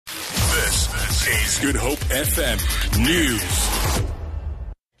This is Good Hope FM News.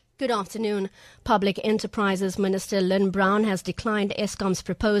 Good afternoon. Public Enterprises Minister Lynne Brown has declined Eskom's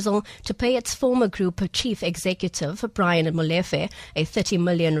proposal to pay its former group chief executive, Brian Molefe, a 30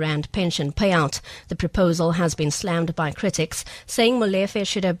 million rand pension payout. The proposal has been slammed by critics, saying Molefe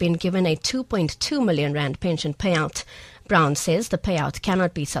should have been given a 2.2 million rand pension payout. Brown says the payout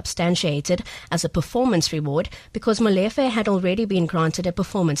cannot be substantiated as a performance reward because Molefe had already been granted a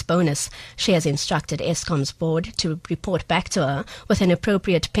performance bonus. She has instructed Eskom's board to report back to her with an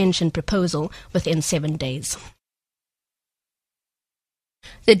appropriate pension proposal within 7 days.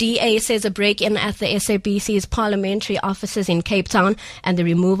 The DA says a break-in at the SABC's parliamentary offices in Cape Town and the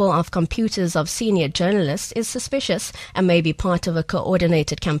removal of computers of senior journalists is suspicious and may be part of a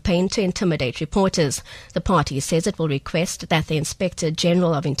coordinated campaign to intimidate reporters. The party says it will request that the Inspector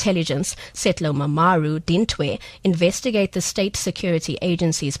General of Intelligence, Setlo Mamaru Dintwe, investigate the state security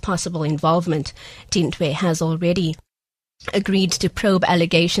agency's possible involvement. Dintwe has already agreed to probe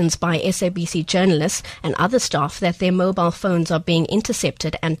allegations by SABC journalists and other staff that their mobile phones are being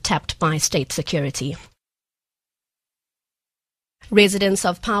intercepted and tapped by state security. Residents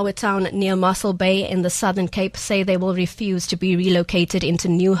of Power Town near Mossel Bay in the Southern Cape say they will refuse to be relocated into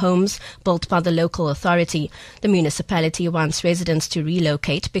new homes built by the local authority. The municipality wants residents to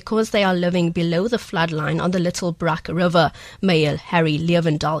relocate because they are living below the floodline on the Little Bruck River. Mayor Harry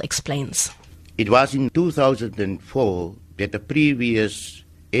Leeuwendaal explains. It was in 2004 that the previous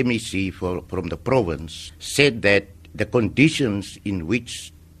MEC from the province said that the conditions in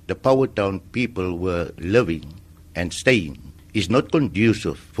which the Power Town people were living and staying is not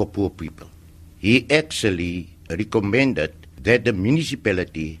conducive for poor people. He actually recommended that the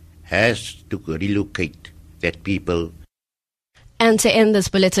municipality has to relocate that people. And to end this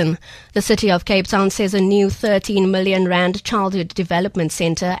bulletin, the City of Cape Town says a new 13 million rand childhood development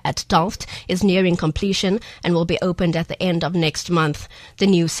centre at Delft is nearing completion and will be opened at the end of next month. The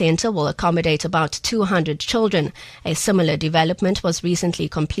new centre will accommodate about 200 children. A similar development was recently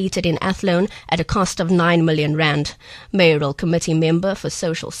completed in Athlone at a cost of 9 million rand. Mayoral Committee member for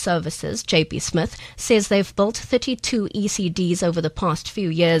Social Services, JP Smith, says they've built 32 ECDs over the past few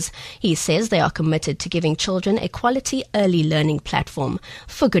years. He says they are committed to giving children a quality early learning platform.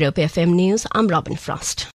 For Good Hope FM News, I'm Robin Frost.